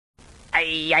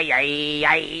Ay, ay, ay,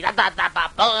 ay, da, da, da, ba,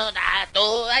 bo, da,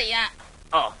 do, ay,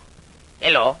 Oh,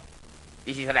 hello.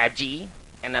 This is Rap G,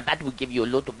 and that will give you a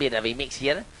little bit of a mix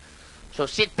here. So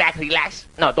sit back, relax.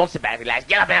 No, don't sit back, relax.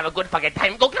 Get up and have a good fucking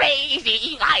time. Go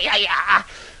crazy. Ay, ay, ay.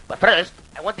 But first,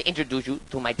 I want to introduce you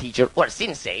to my teacher, or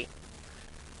sensei.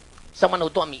 Someone who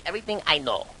taught me everything I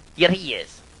know. Here he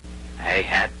is. I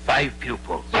had 5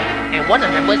 pupils. And one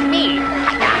of them was me.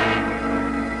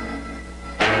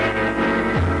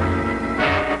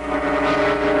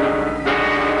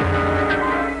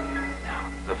 Now,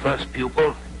 the first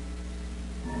pupil,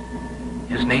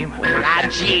 his name was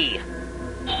Raji.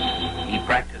 He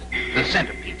practiced the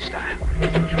centipede style. He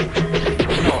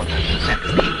was known as the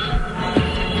centipede.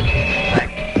 In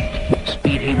fact, the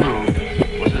speed he moved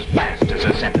was as fast as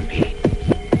a centipede.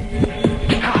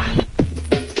 Ha!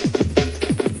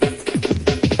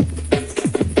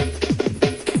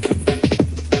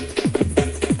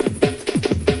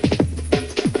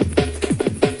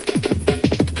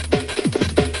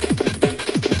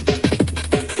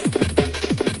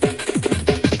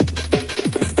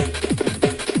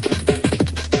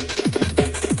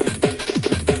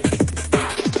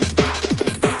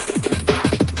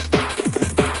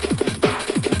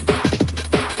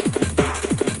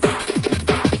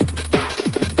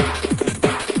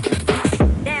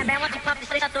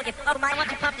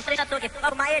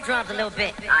 Drums a little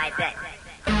bit. I bet.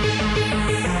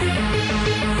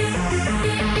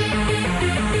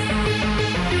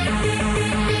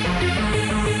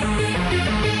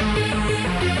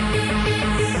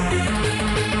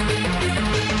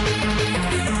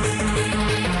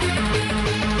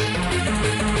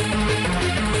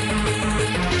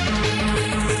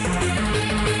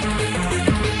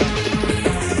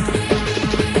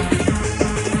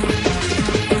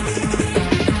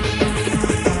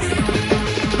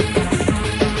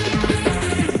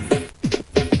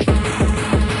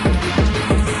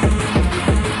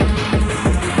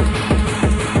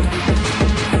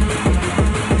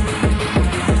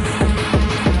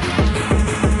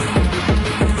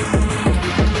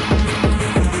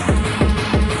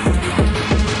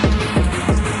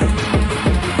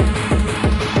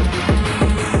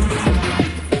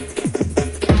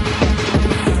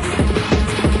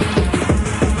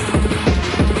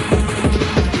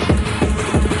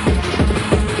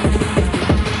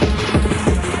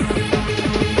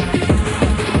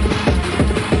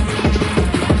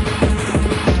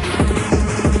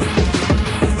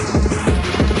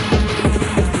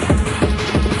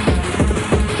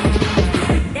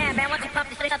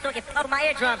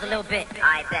 Drums a little bit.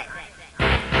 I bet.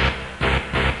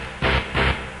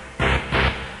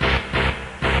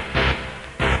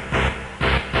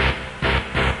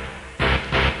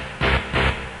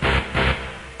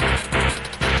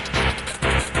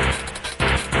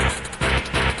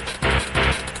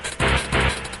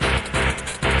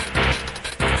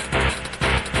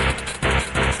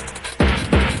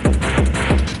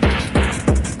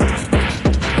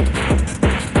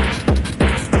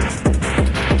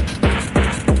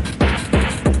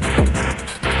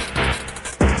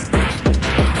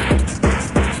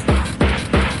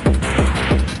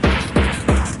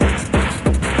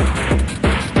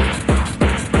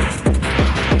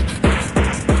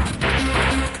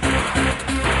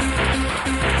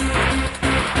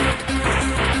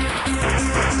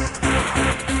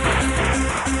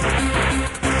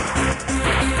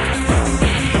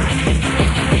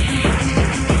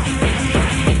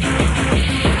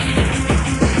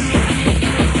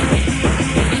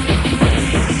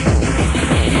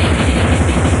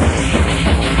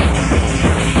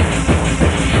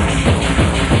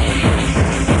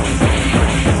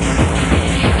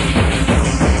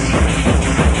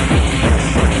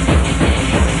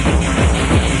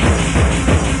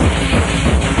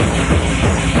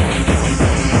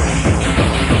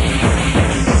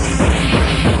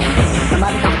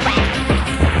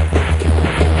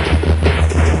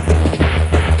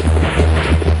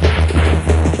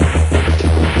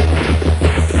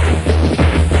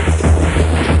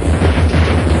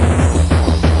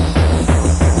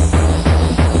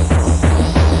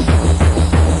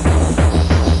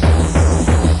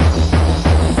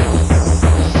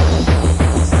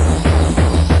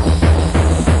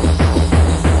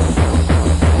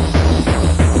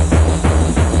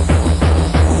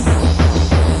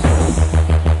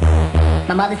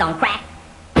 My mother's on crack.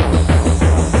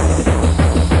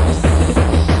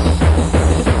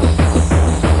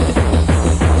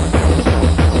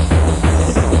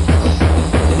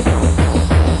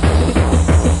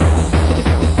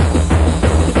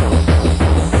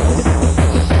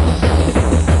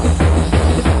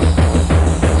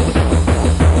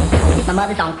 My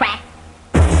mother's on crack.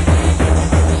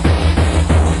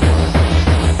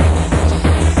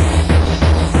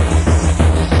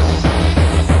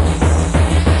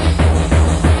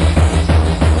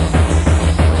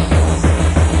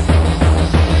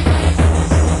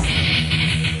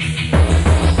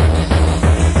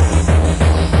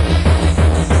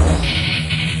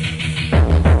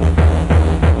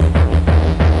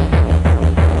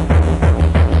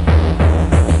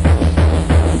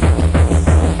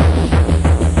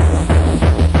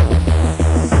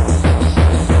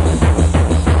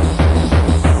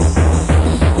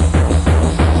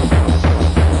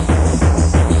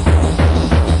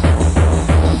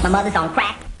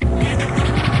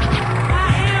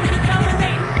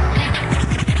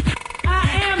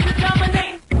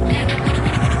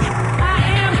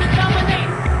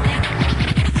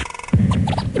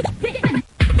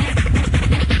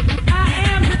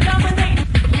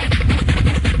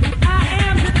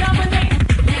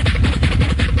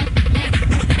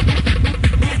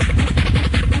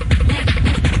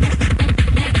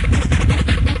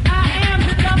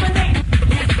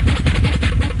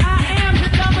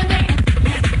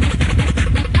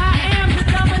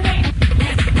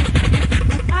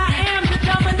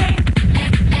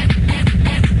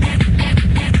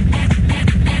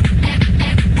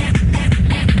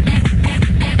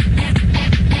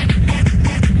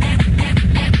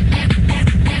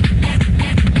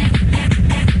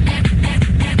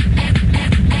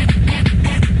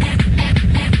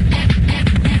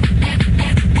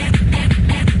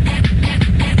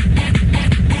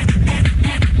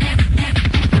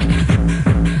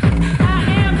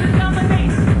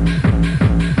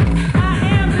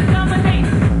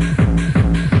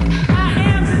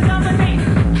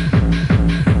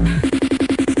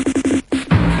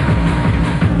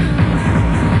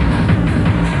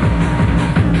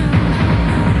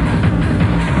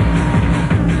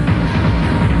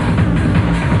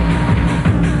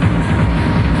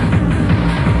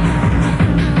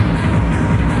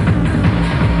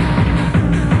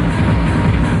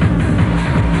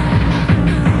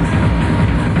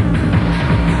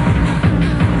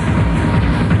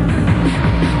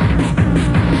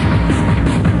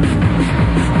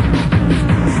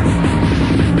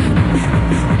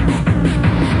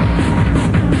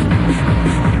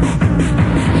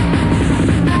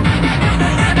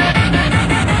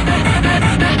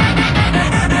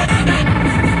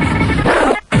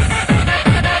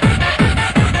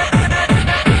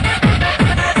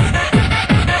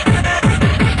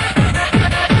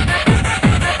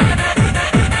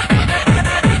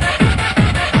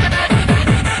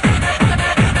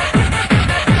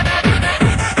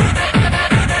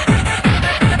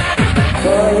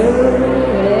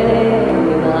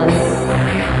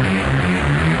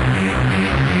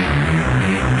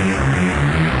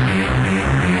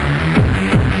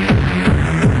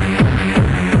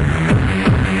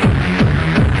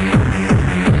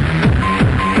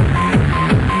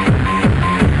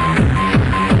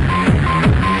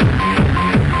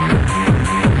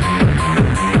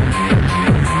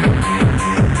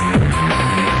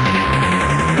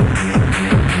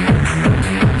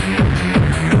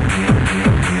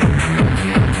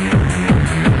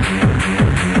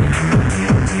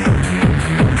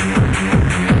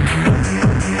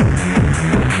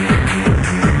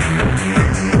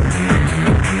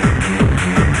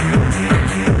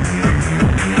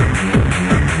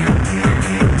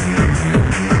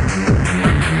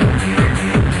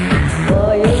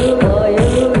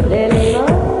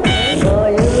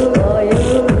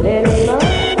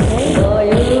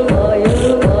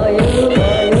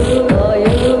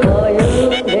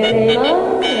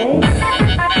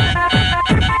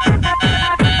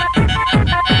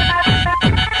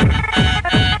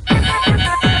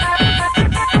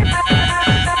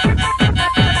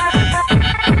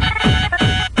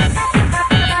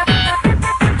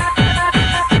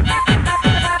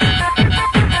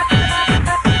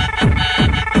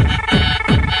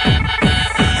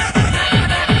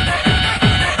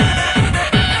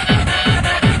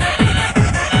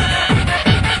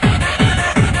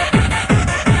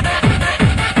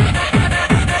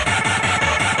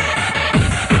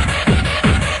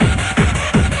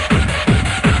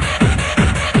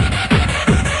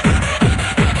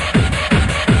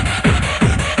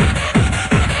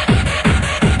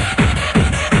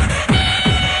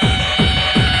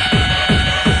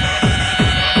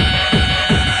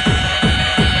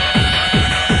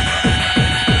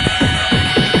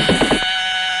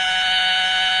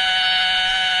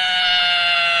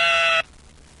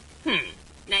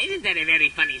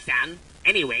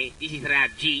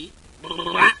 G.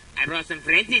 I brought some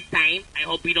friends this time. I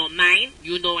hope you don't mind.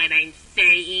 You know what I'm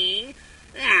saying?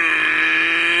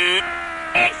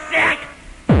 Exact!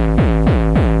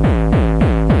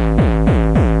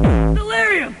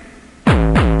 Delirium!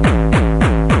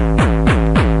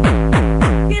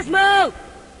 Gizmo!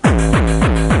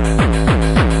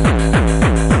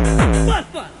 What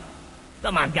fun?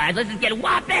 Come on, guys, let's just get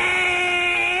whopping!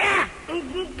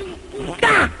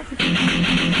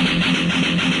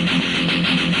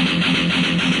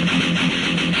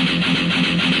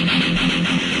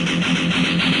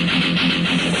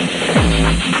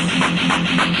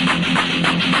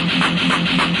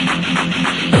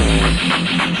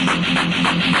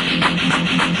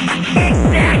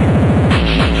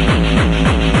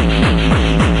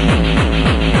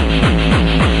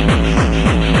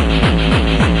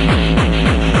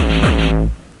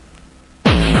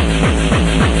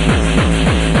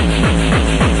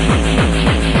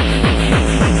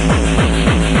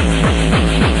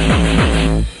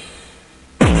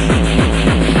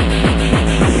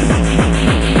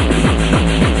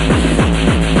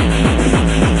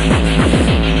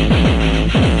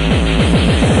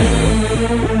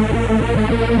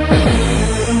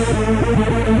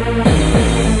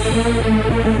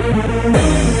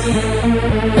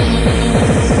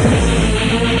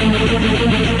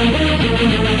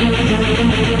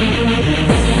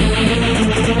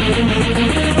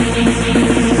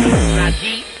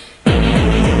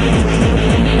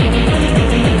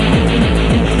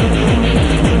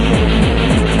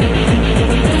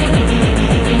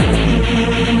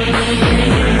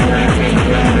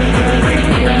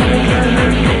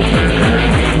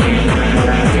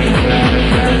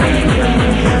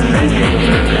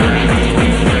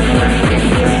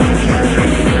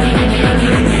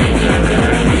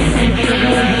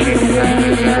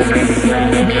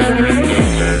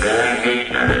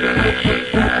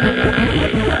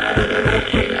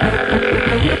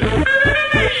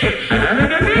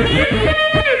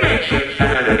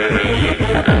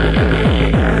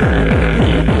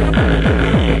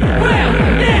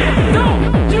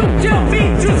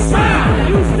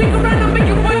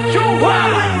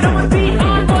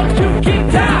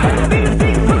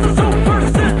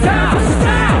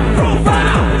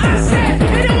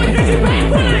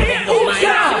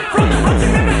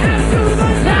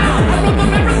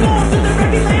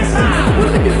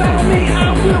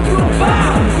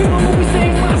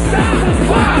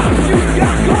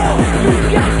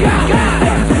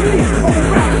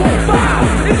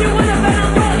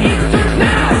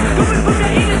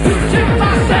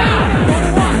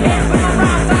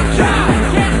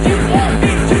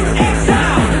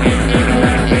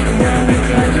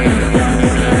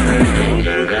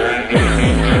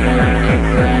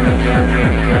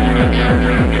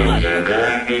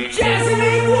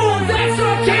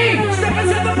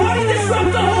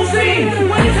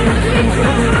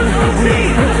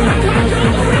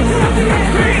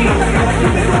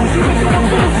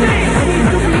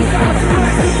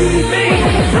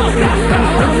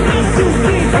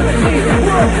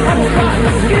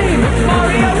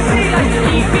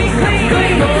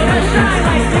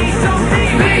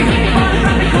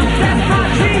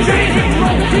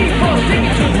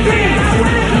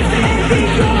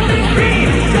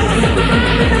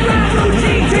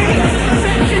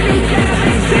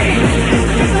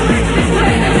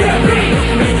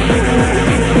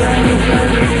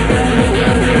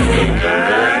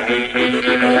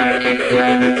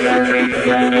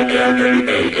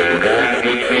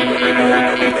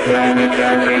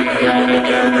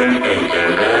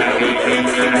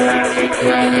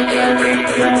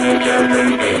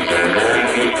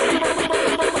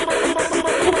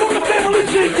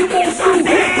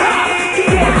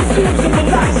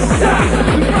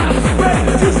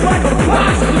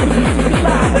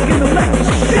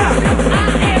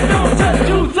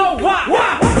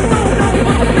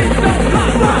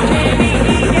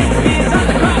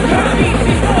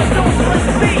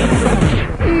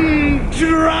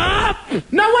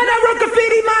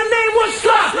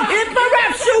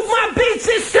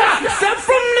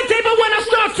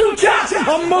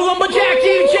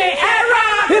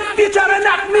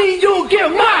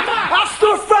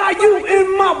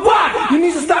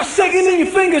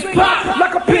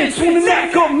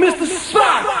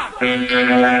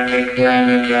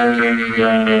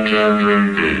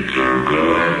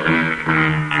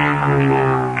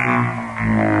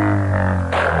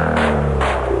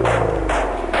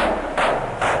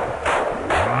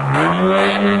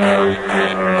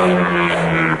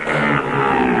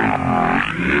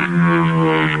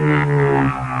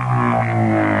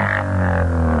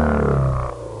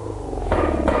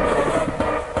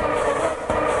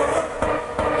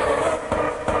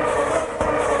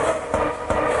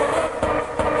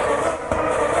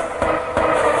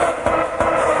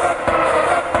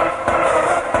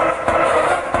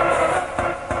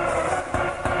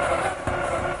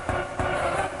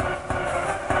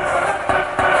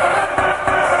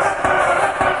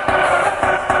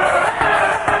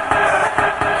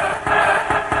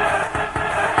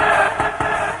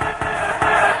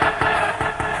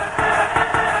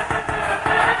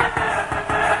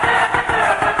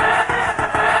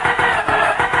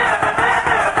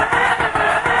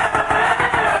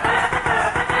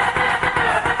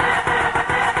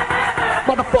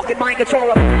 mind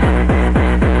controller.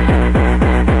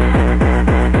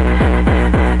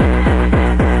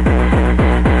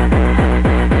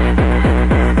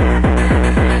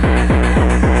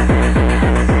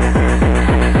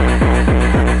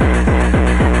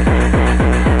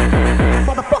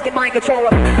 Motherfucking mind controller.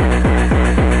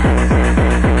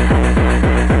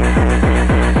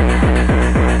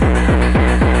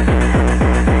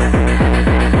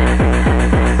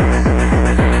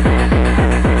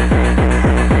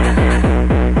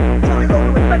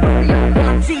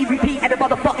 Repeat and the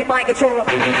motherfucking mind controller.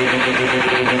 Repeat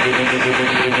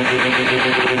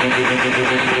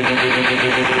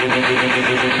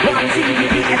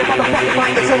and the motherfucking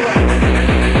mind controller.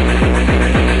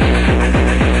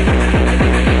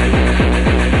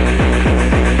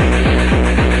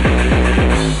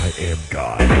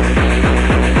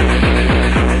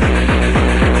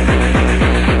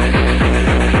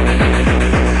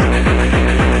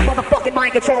 Motherfucking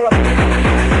mind controller.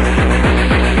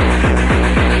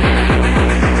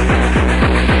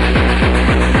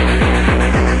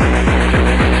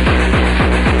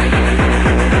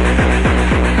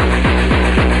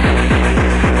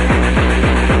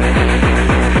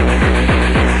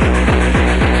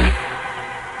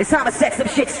 It's time to set some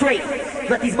shit straight.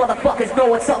 Let these motherfuckers know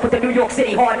what's up with the New York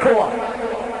City hardcore.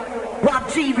 Rob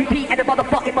G, repeat, and the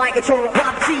motherfucking mind controller.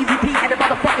 Rob G, repeat, and the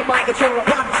motherfucking mind controller.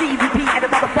 Rob G, repeat, and the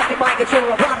motherfucking mind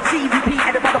controller. Rob G, repeat,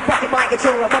 and the motherfucking mind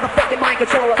controller. Motherfucking mind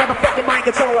controller. Motherfucking mind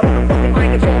controller. Motherfucking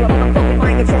mind controller. Motherfucking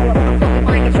mind controller. Motherfucking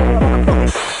mind controller.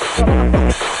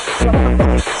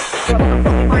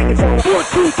 Motherfucking mind controller. 1,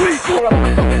 2, 3, 4.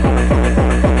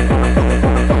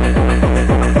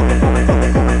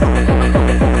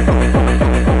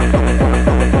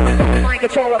 Mind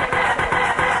controller.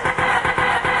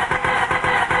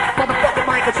 Motherfucking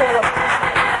mind controller.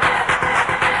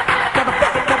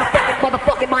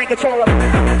 Motherfucking mind controller.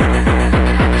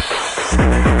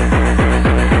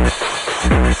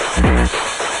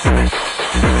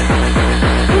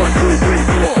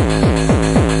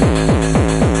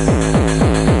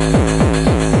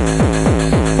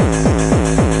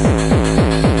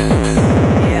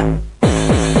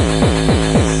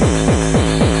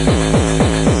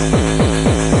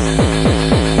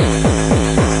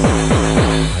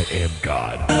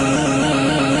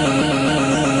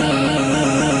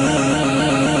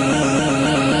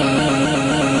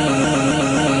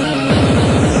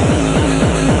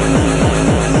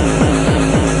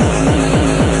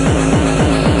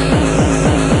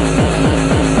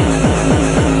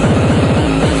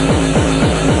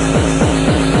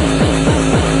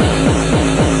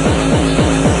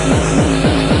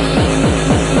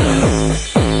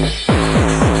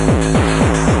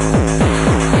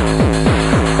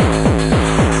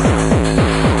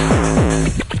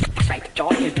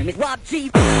 Rob G.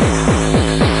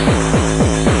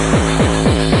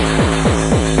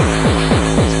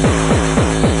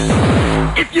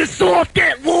 If you're soft,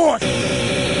 get lost.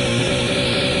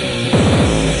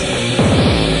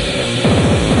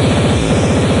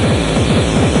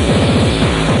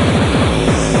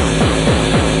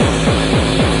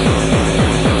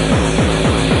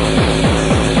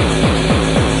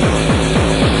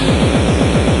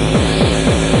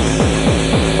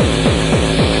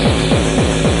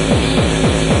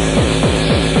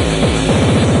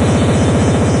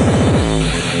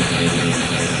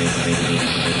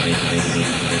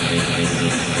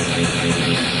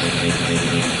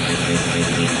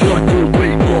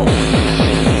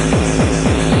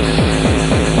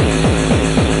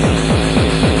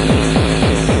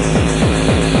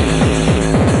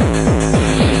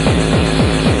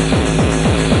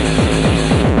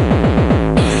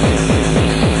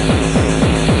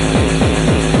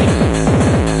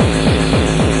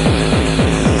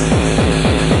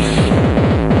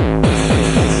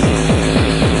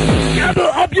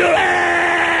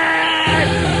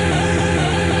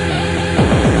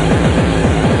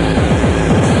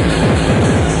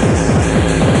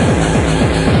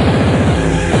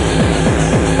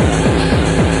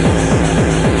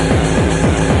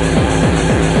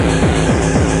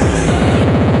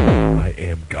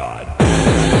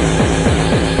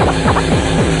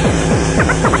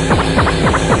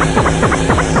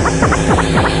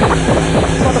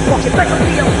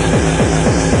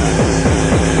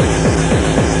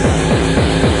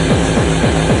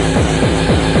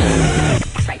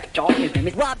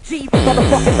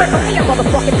 Motherfucking Beverly,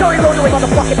 motherfucking Joey Lono,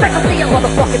 motherfucking Beverly,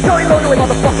 motherfucking Joey Lono,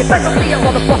 motherfucking Beverly,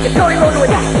 motherfucking Joey Lono,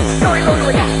 Joey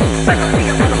Lono, Beverly,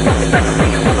 motherfucking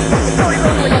Beverly, motherfucking Joey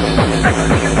Lono, motherfucking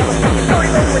Beverly, motherfucking Joey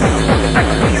Lono, motherfucking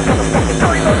Beverly, motherfucking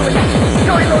Joey Lono,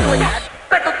 Joey Lono,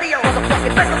 Beverly,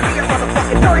 motherfucking Beverly,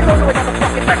 motherfucking Joey Lono,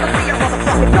 motherfucking Beverly.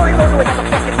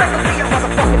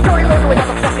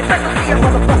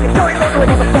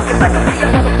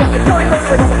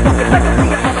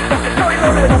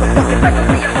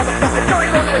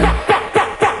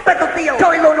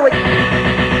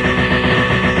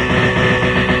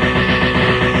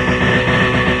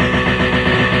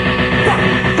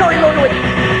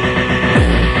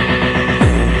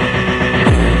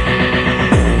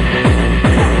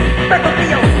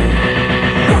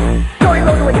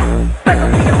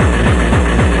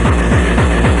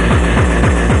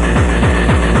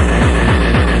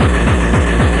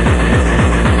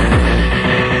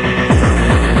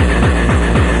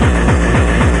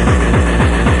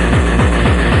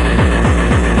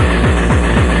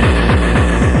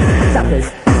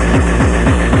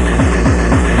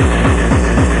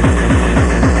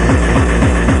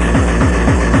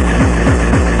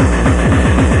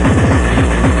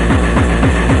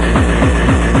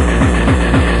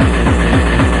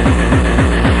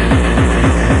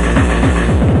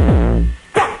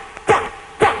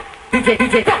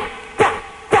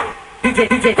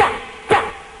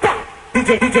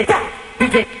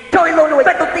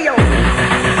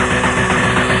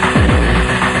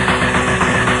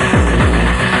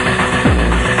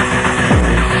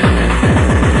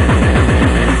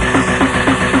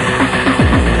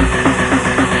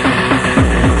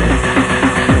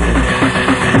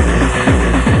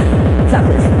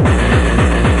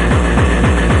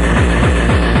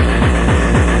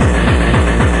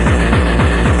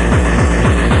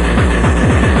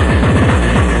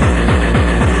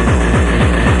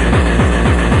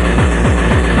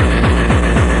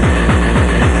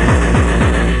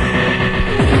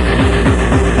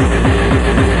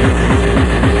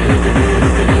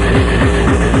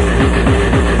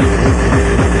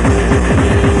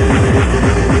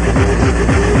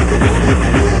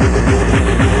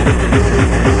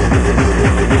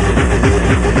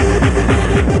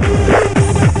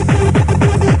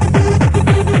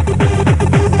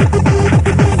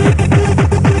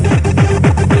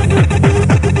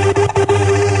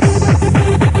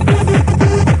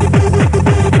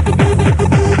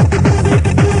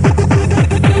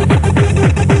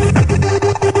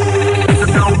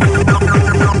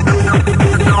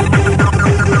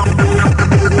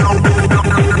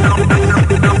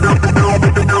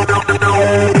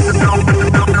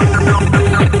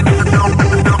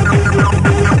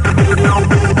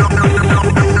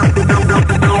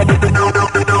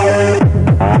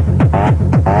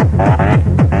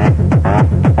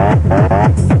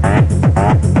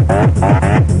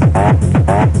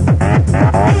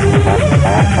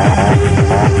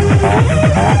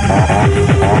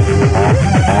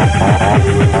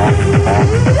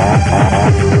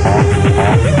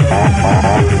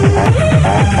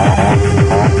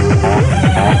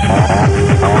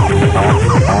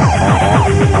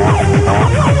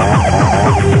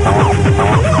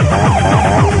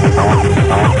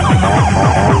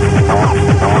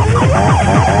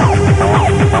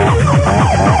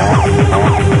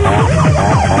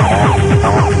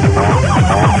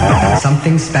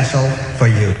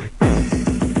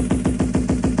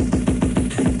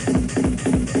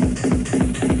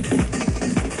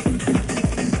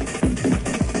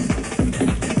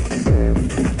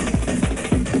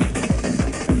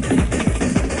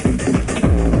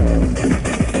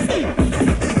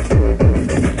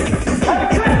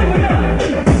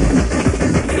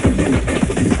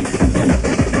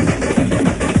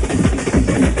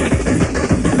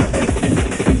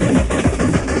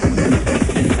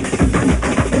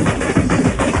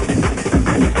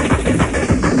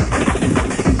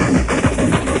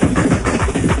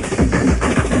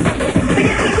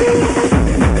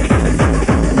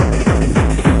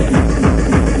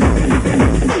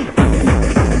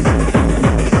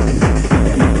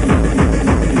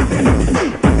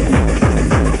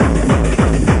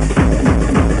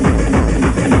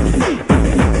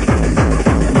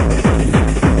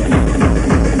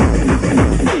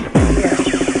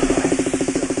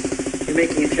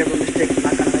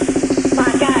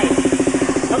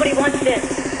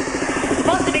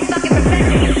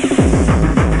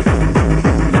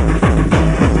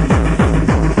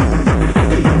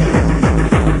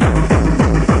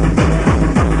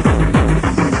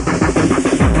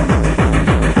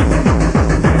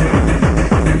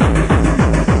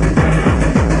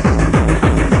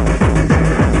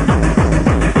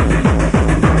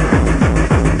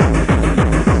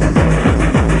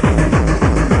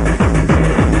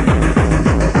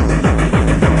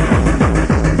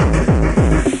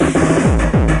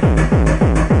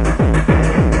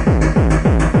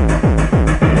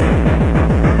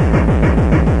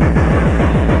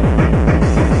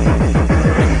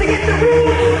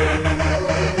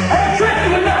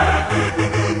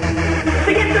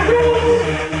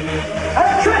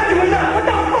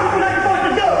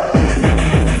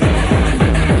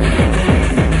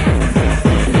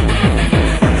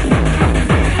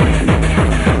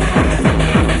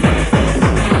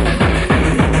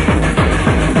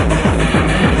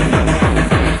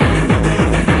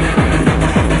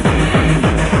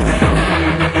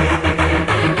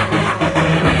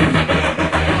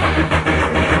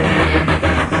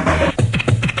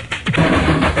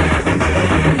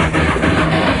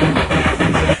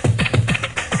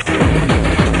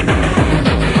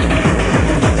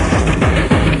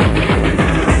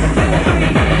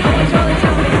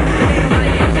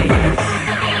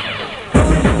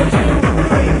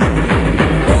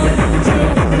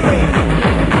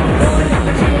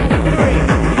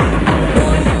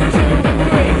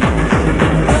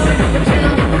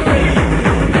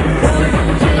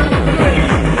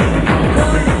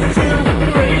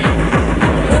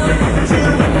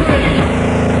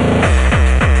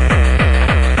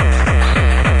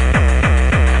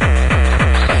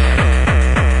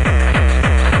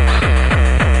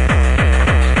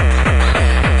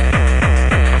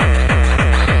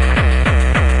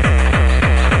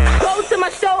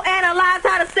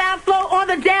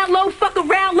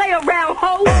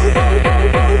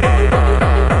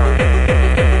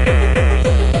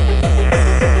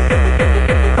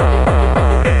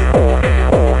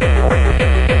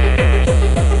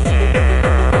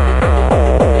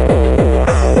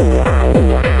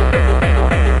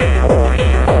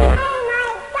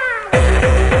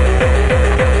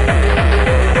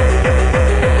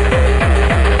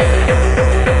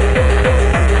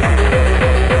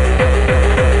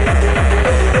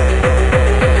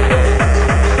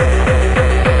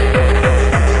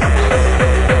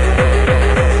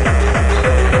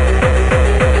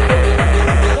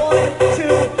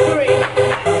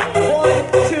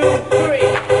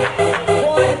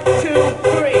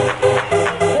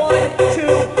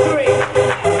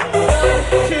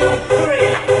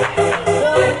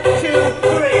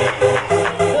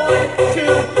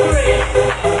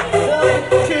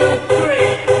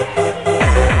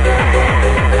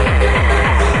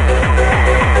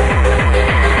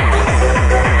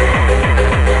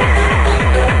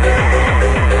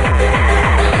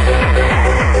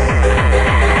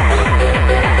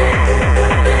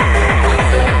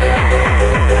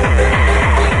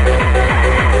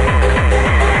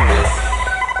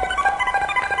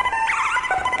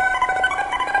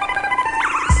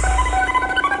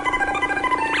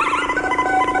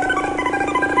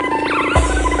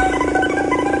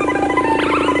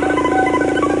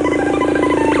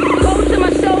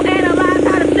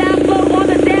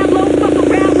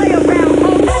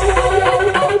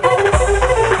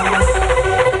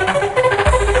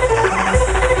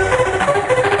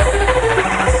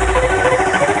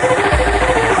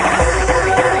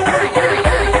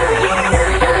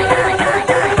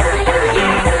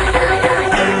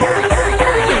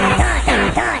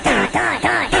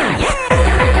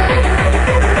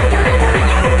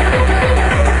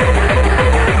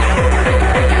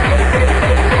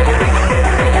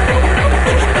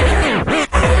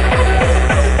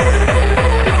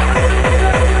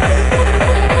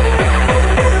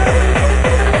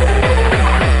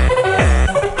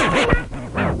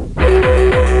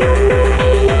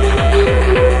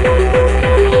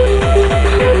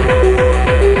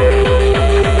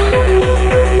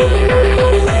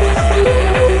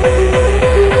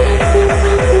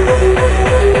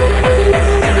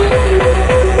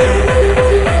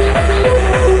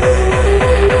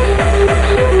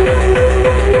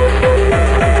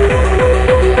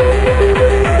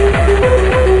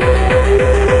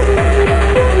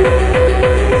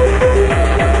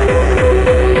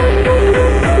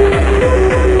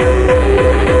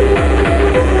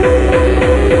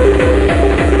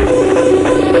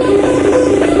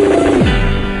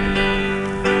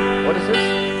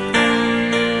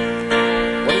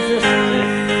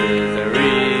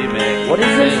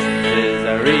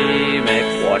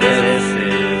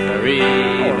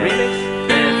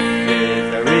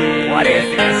 What is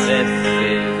this? This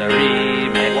is a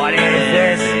remix. What is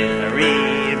this? This is a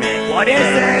remix. What is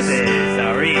this? This is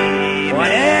a remix. What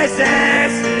is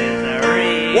this? This is a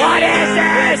remix. What is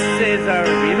this? This is a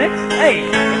remix. Hey,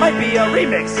 it might be a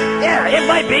remix. Yeah, it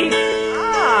might be.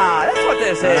 Ah, that's what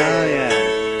this is. Oh, yeah.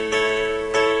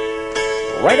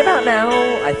 Right about now,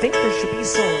 I think there should be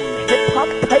some hip-hop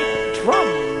type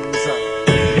drums.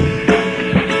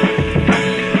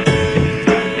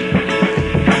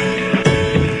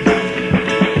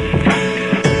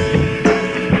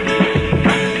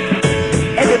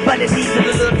 Everybody needs a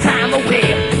little time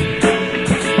away.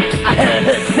 I heard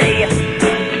her say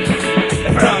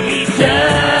from each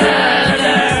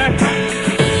other.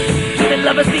 The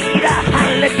lovers need a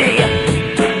holiday,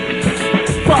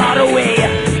 far away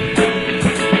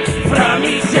from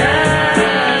each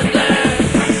other.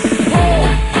 Hold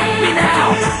me now.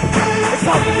 It's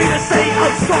hard for me to say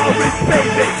I'm sorry,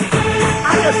 baby.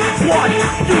 I just want you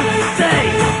to stay.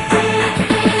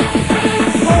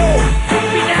 Hold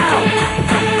me now.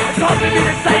 It's hard for me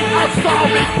to say I'm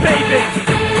sorry, baby.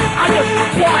 I just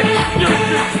want you to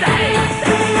stay.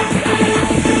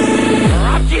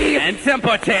 Rocky And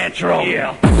temper tantrum.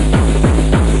 yeah.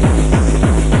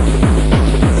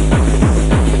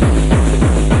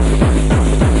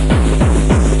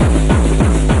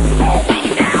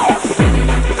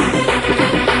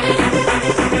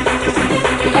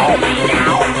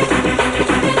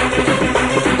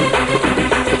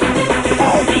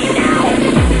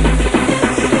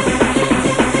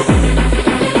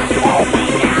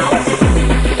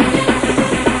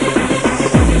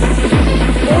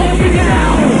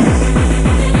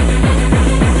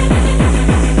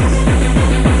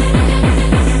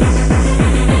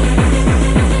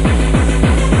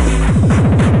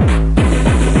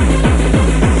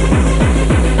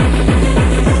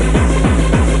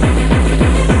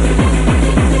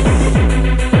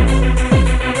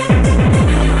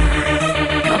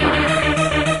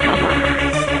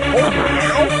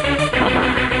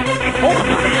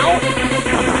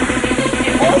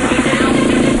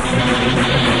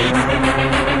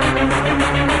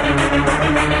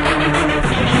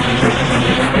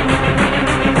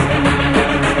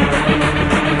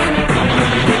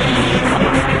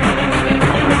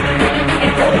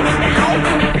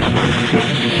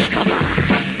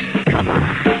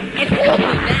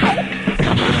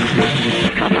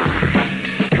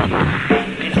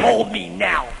 Hold me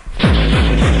now.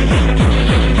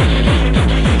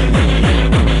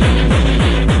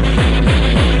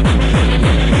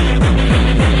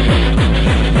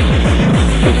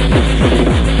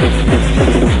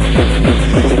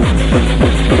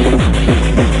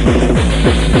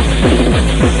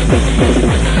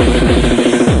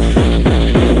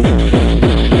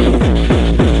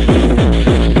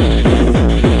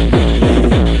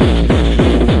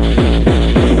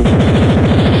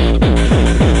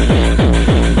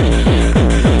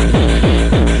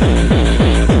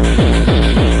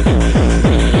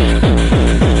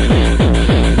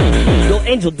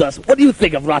 Angel Dust, what do you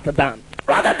think of Rotterdam?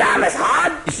 Rotterdam is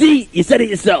hard. You see, you said it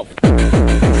yourself.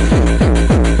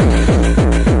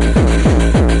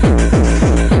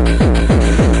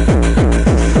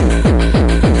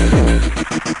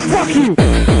 Fuck you!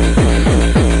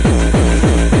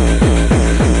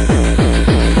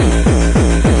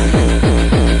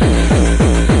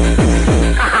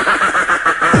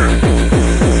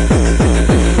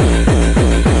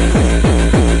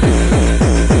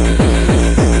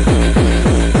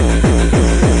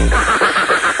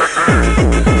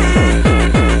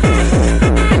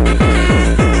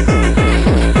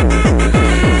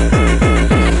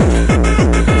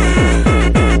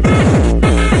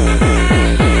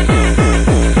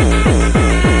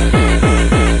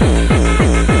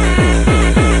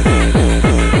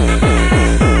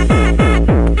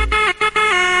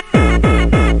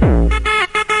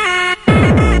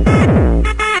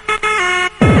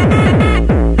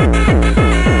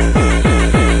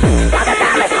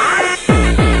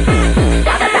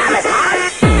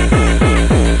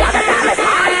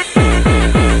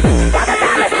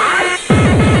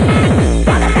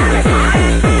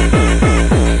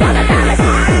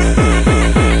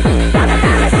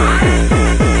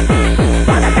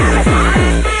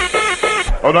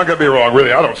 Oh, don't get me wrong,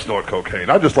 really, I don't snort cocaine.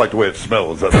 I just like the way it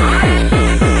smells. That's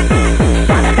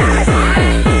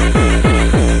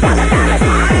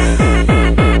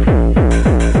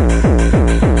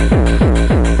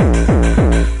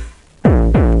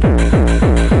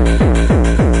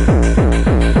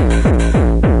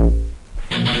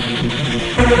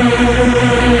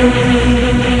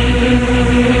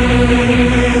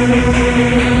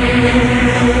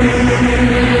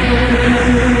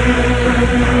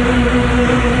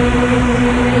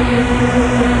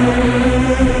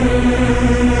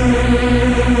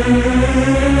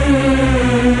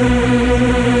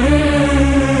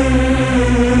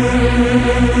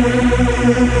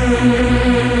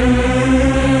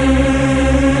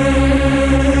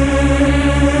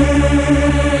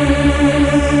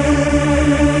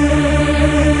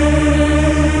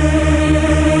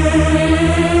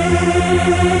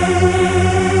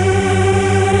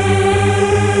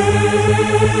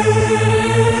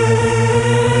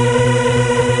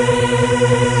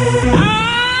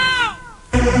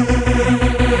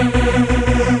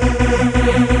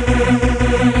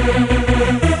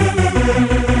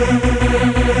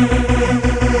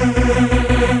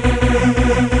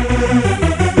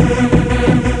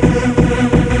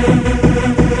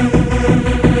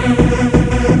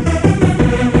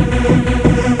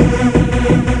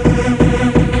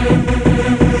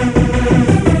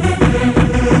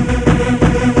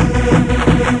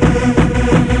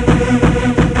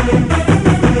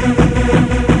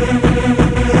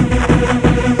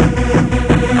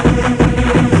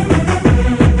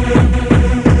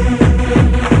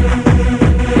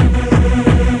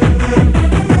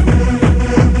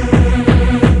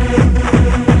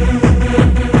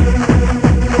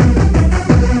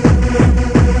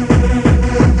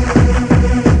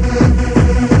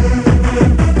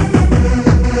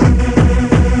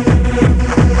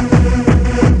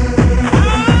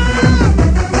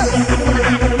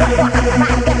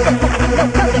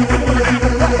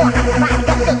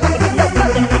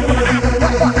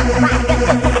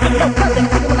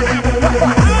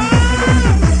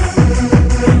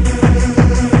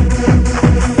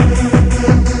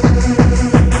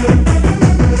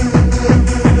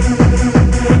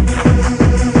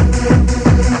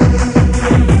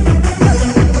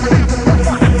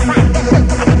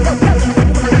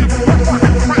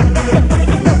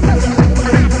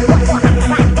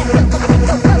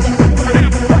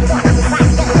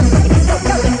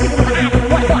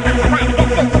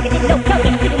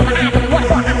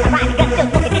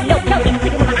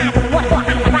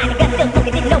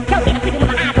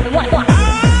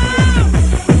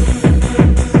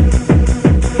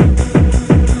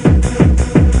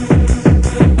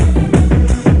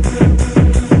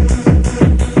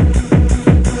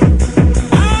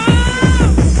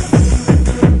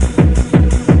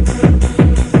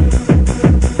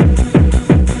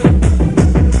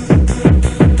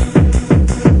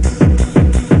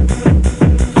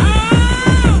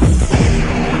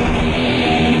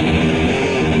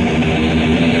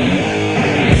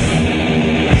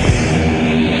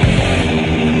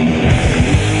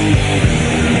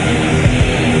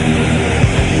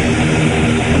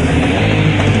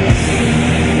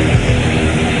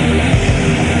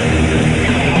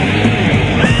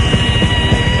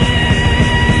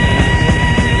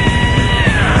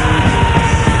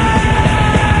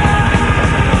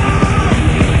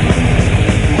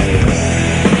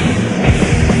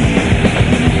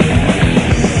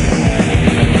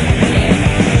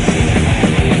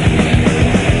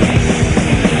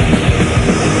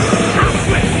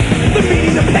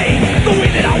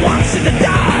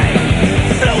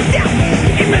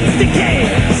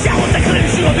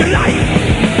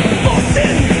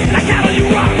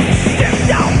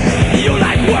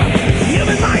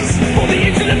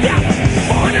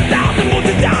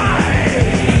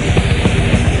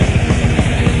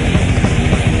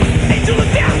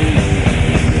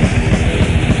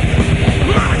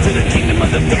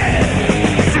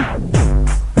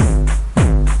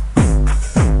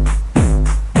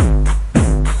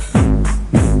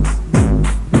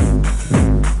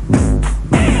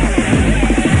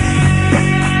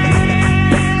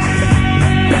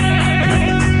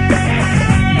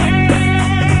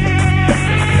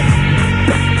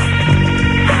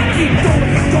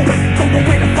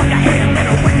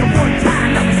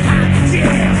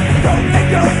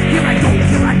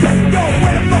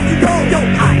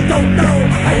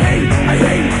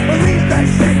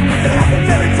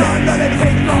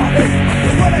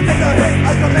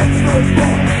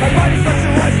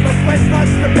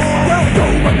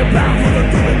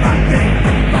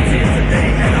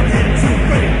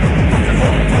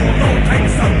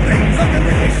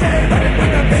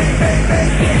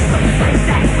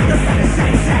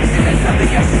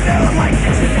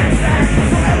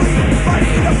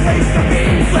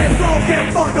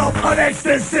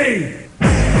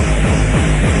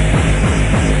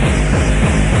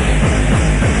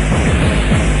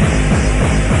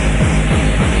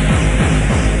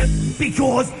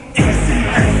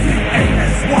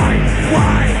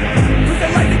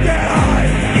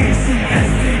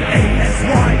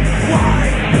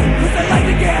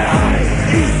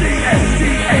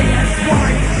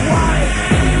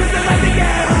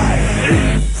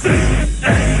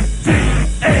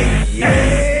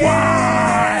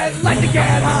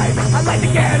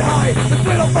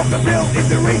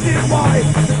that's why I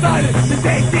decided to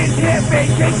take this here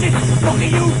vacation.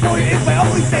 Fucking you for you if I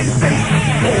only say the same.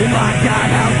 Oh my God,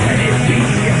 how can it be?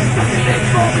 Something that's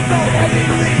wrong is so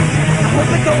heavily. I hope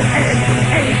it don't end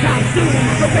anytime soon.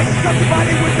 So make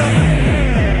somebody with the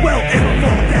well, it'll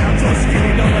fall down to a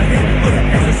skinny number hit. But the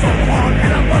answer's so hard and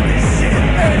I love this shit.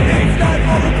 And it's not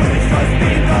all the police trust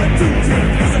being done to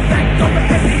take. It's a fact of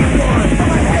everyone. From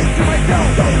my head to my toe,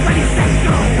 don't let me say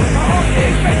go. My heart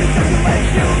is racing just to let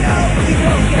you know. We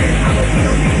don't get it, how we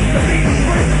don't need to be.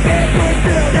 But it's a bad boy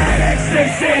feel that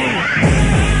ecstasy.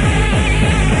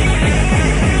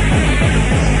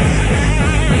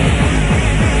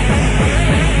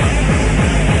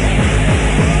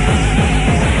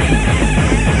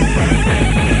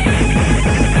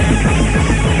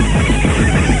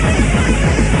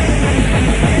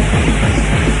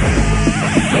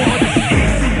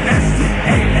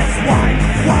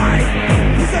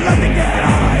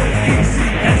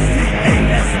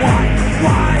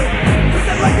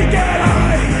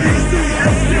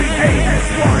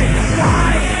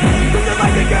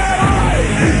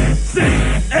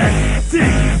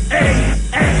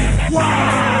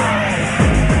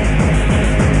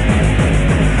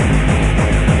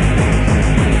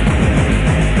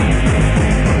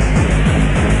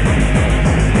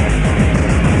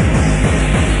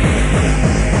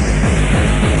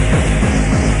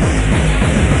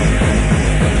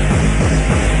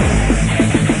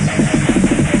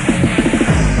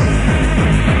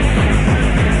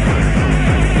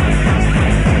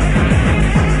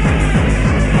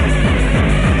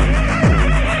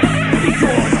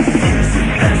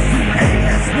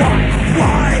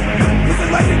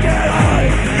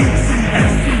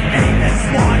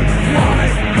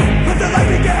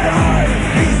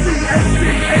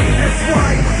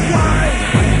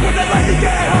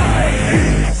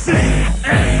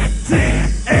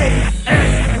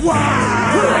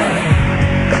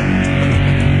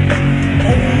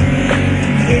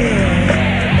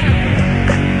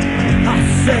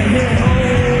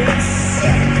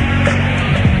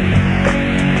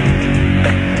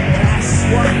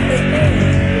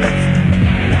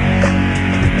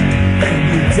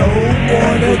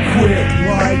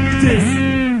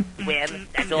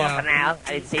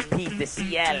 I'd say Pete the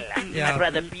CL, my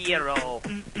brother Piero,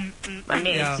 my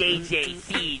man JJ,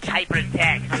 Siege,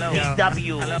 Hypertech, DW,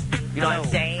 you know what I'm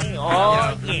saying?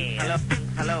 Oh yeah,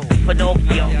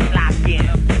 Pinocchio, locked in,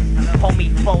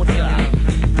 homie Folter,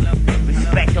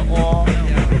 respect to all,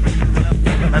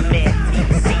 my man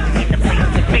TC in the place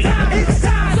to be. It's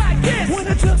times like this when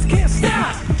the drugs can't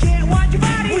stop. Can't wind your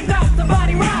body without the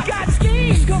body rock. Got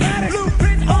schemes, schematics,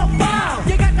 blueprints on file.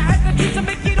 You got the attitude to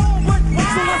make it all worthwhile.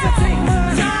 So as I take my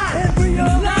time and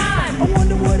realize, I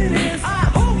wonder what it is. I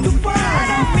hope to find. I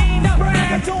don't mean to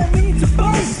brag, I don't mean to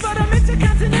boast, but I'm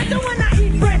intercontinental when I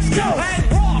eat French toast.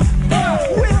 And raw,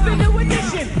 with the new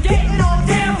edition, getting all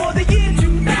down for the year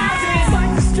 2000.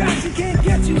 Like distraction can't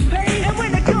get you paid, and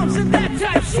when it comes to that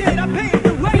type shit, I pave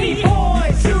the way.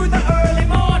 B-boys through the early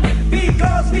morn,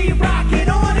 B-girls be rocking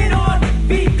on and on,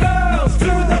 B-girls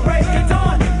through the break of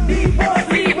dawn, B-boys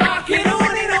be rocking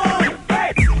on and on.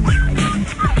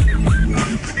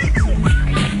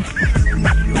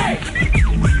 Hey!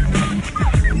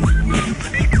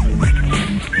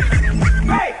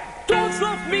 Hey! Dogs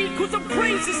love me 'cause I'm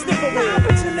crazy sniffer. Nah,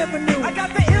 but you never knew. I got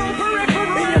the ill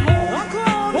peripheral. In your home, I'm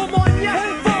clone. Home on your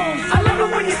headphones. I love it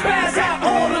when you spaz out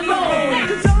all alone.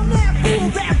 'Cause I'm that fool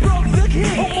that broke the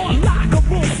king. I'm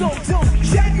unlockable, so don't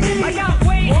check me. I got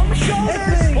weight on my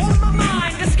shoulders, on my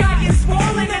mind. The sky is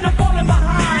swollen and I'm falling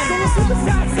behind. So listen to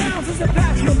sound sounds as it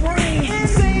pass your brain.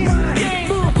 Insane game,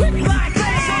 move quick like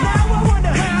that. So now I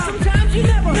wonder how. Sometimes you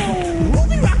never know. Who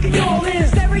be rocking y'all in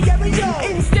stereo, in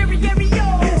stereo,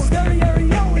 in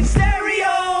stereo, in stereo.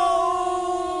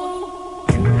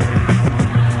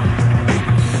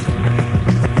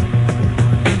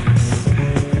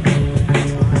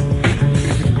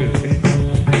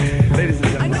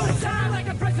 I know it's time like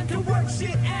a present to work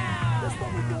shit out. That's what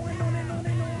we're doing on and on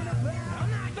and on about. I'm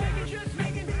not begging, just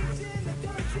making hits in the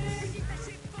dirt shit. Keep that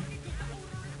shit fucking get the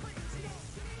owner and crazy.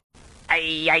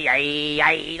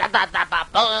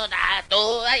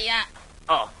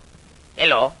 Oh,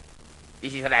 hello.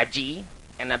 This is Rap G,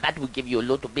 and I'm about to give you a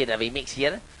little bit of a mix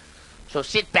here. So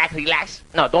sit back, relax.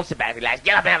 No, don't sit back, relax.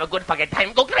 Get up and have a good fucking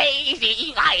time. Go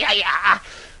crazy.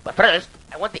 But first,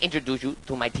 I want to introduce you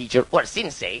to my teacher, or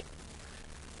sensei.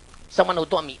 Someone who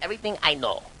taught me everything I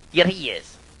know. Here he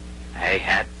is. I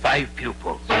had 5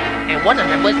 pupils. And one of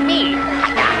them was me.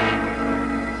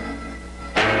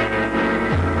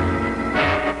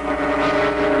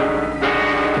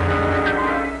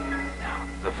 Now,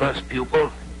 the first pupil,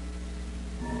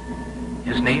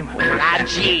 his his name for it.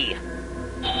 Raji.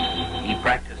 He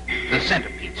practiced the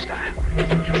centipede style.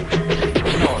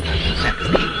 Snored as a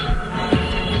centipede.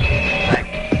 In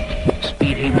fact, the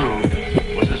speed he moved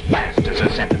was as fast as a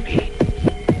centipede.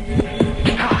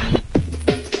 Ha!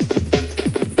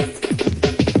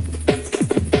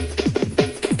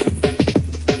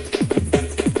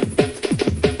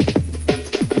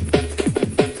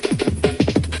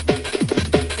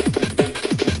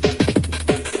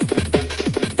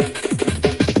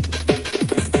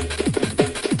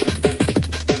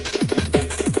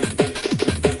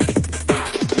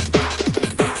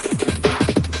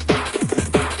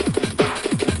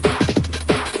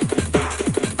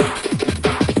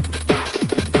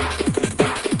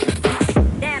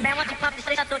 Damn, man, why don't you pump this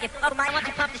shit up so it can flow my, why don't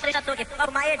you pump this shit up so it can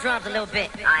flow my eardrums a little bit?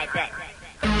 I bet.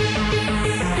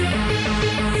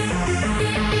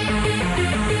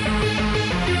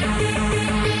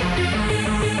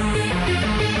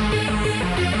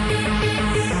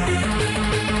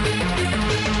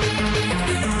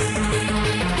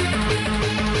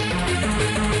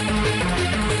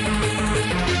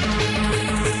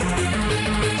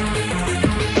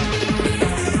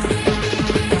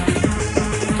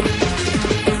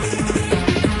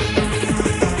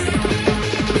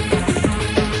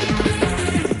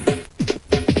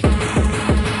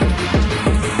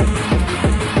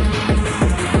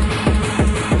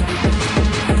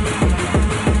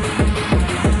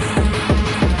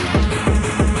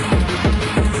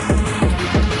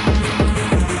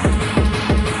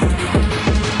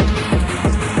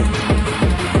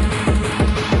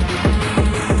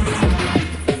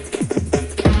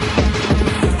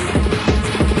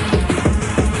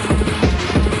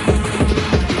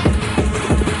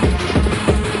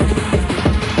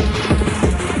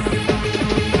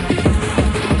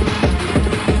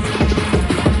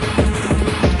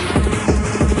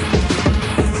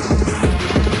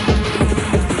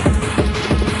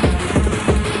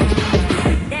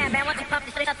 Damn, man, why don't you pump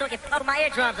this shit up so it can flow my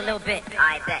eardrums a little bit?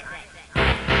 I bet.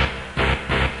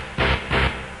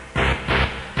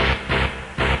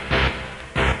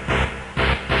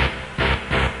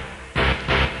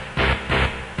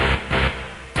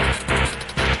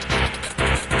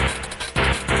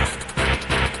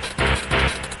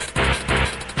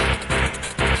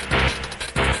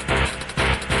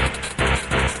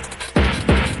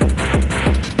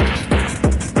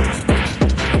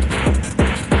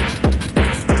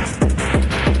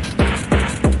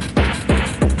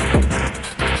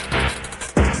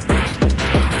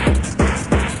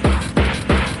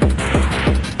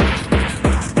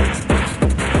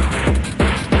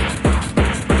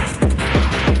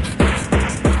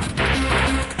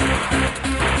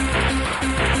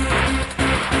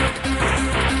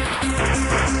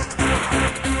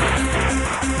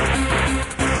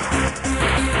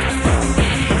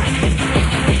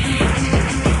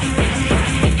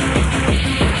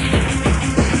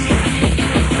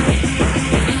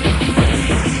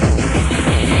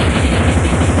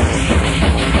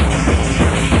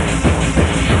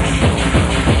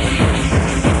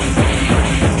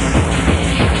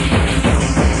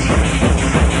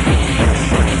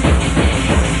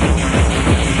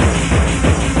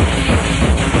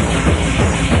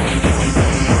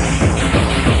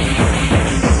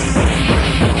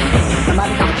 My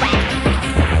mother's on crack.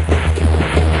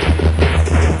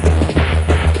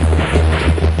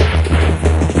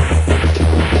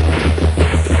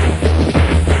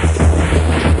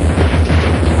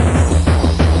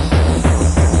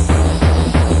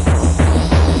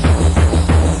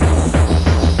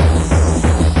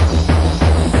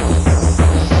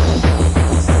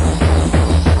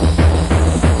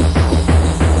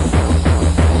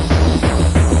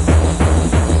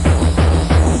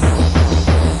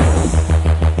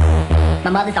 My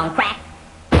mother's on crack.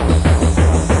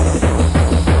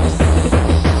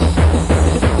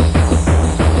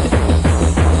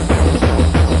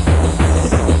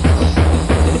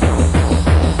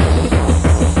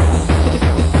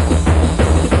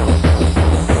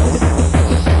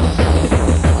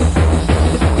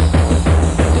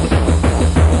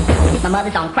 My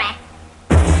mother's on crack.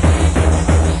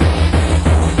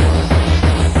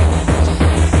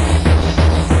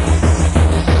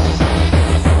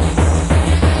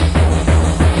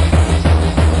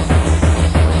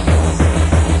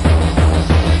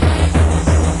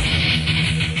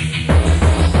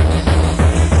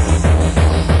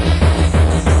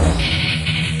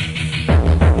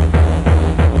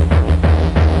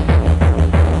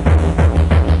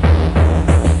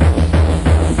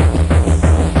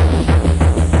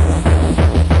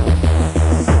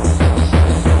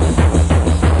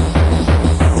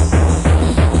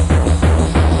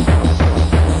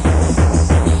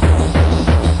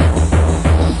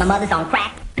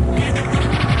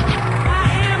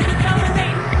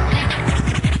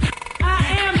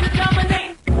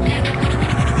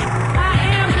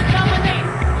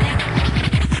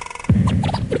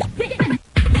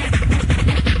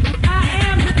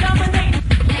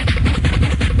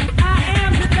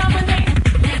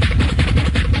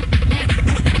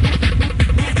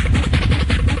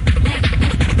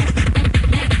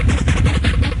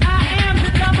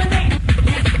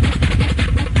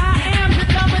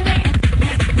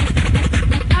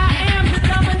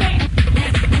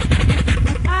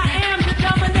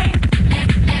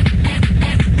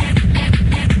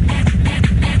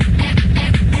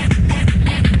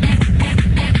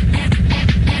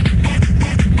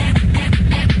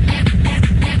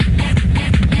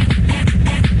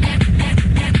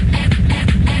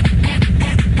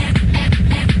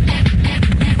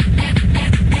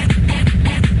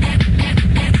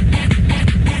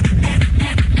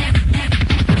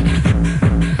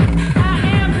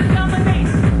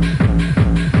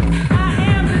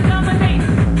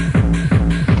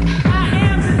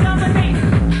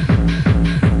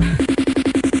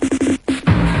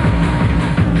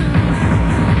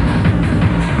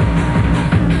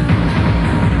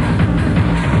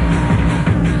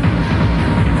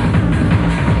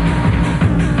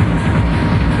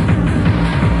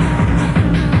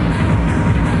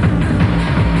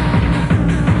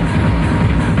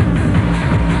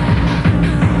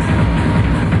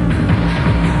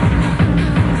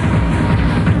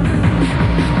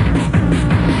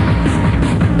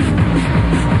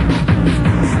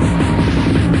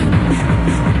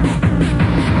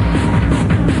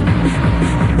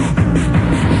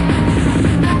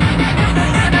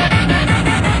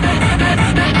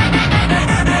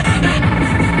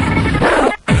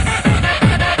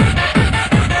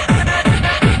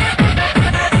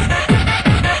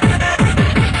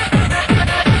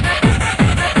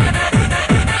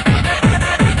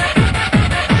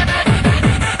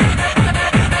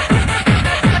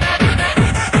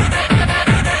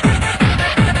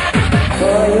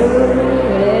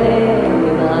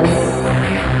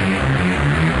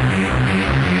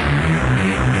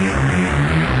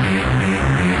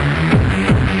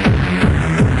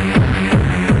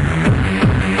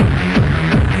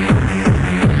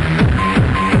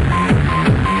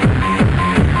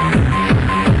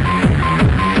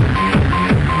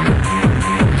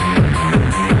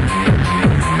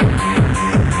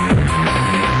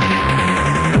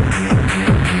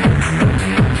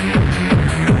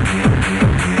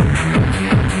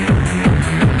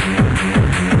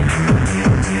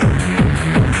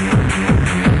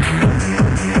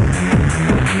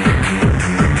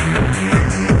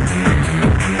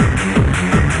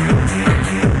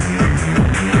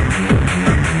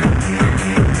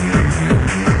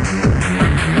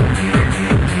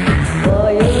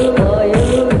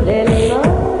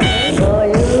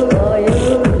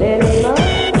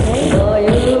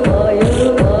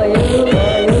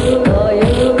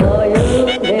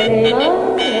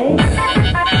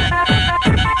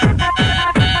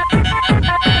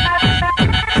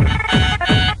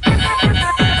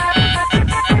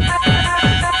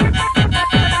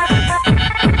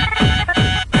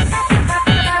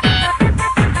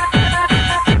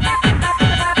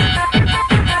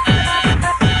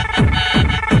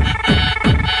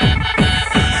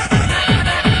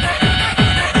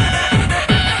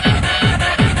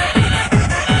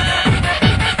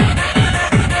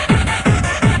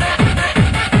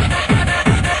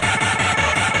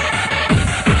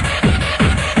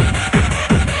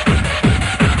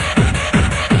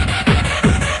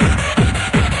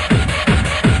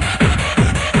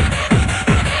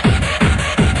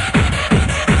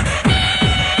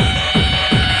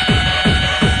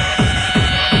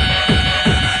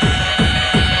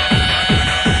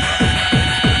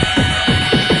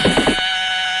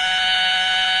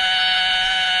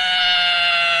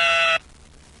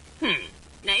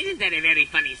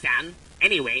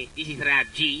 Anyway, this is Rap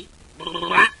G.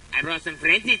 I brought some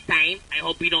friends this time. I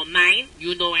hope you don't mind.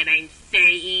 You know what I'm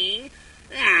saying?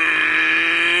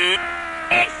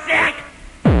 Exact.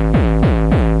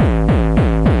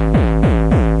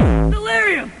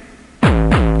 Delirium!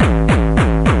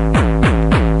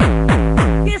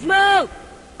 Gizmo!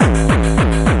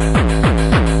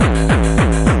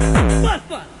 What?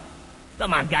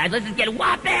 Come on, guys, let's just get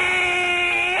whopping!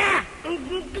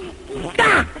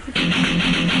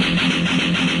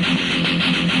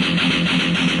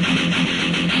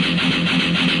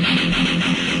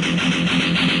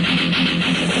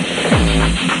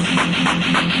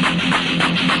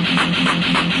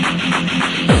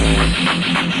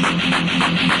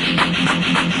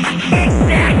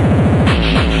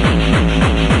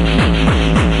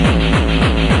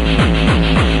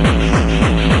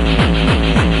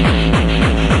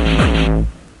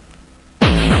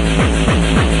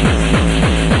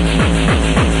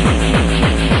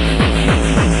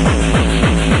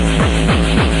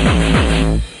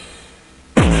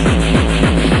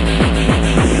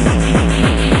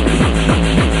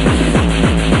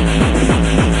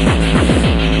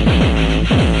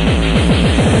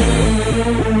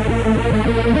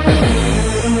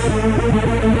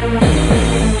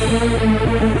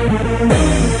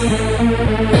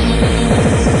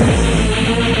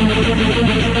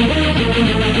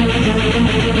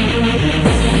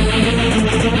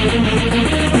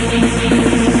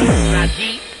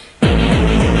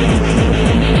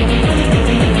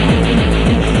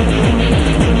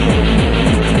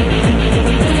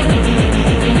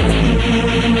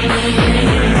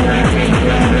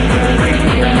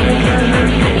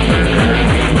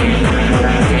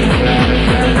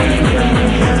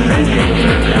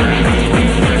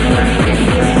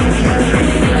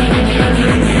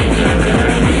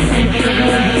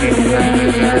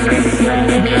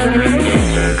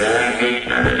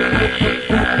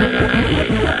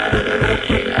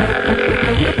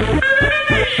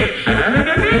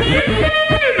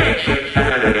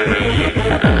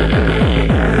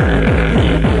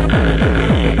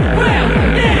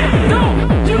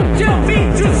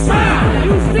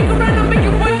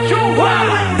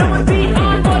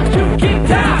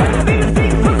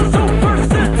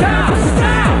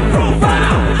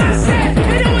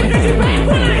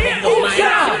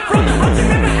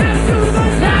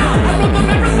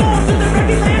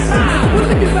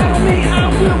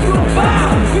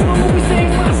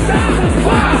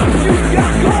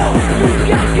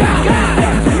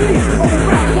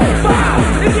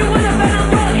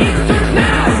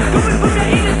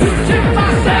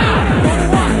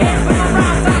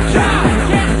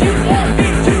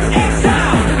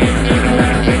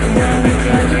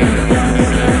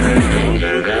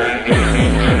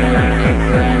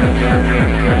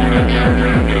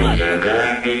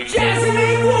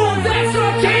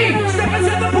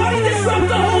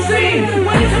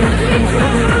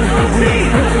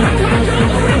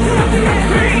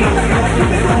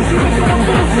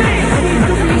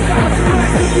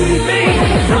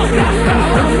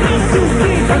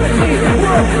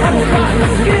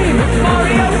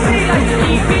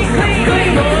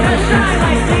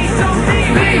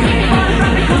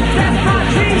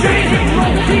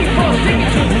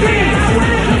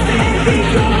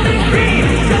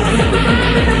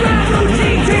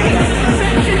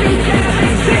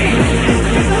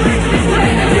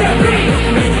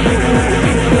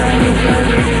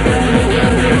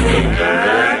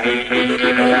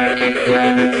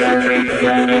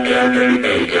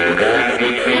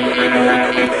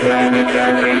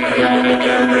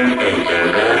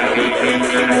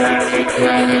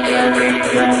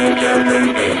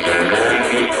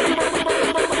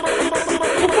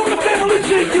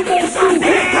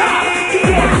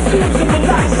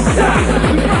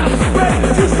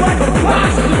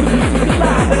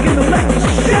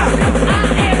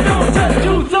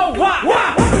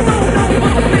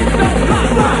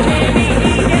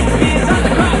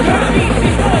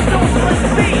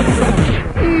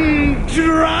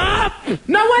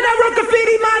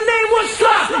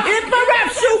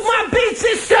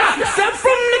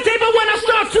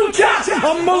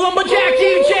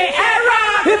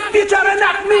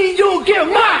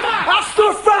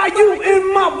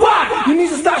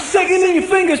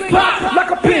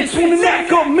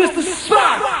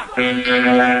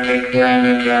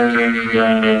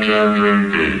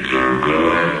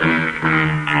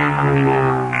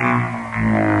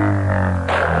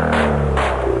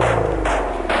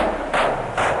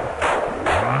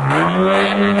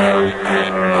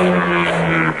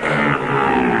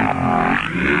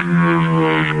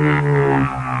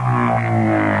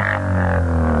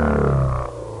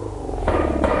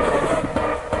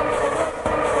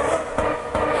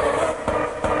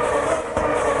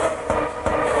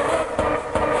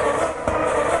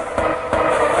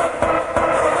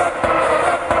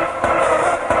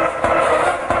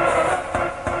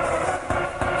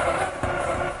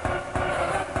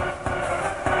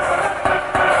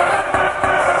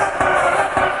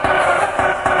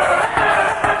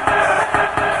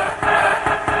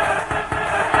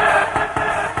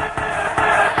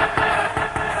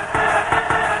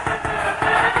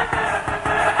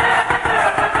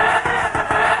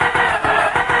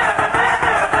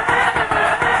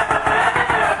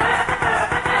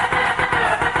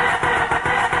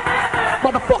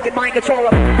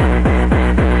 controller.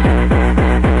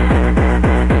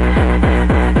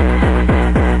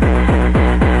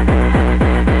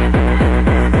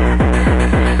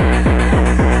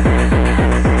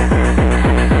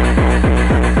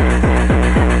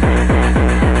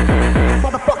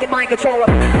 Motherfucking mind controller.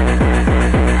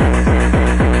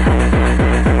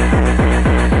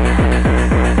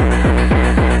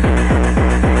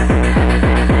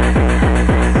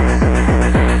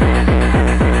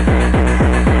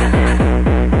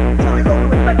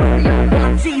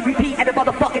 G, repeat, and the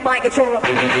motherfucking mind controller. G,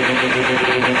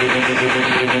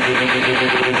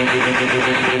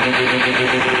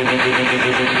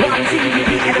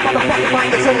 repeat, and the motherfucking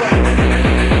mind controller.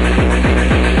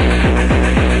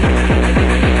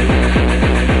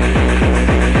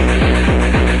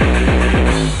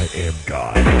 I am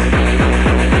God.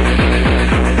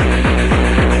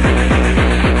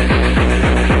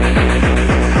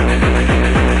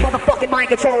 Motherfucking mind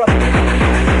controller.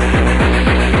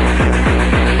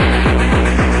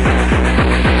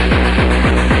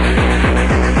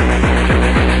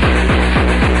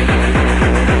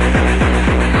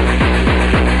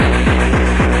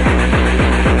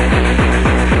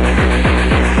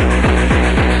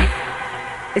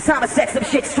 It's time to set some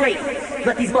shit straight.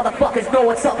 Let these motherfuckers know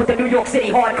what's up with the New York City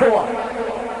hardcore.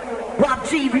 Rob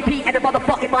G, repeat, and the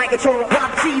motherfucking mind controller.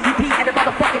 Rob G, repeat, and the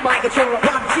motherfucking mind controller.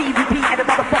 Rob G, repeat, and the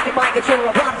motherfucking mind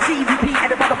controller. Rob G, repeat,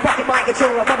 and the motherfucking mind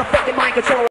controller. Motherfucking mind controller.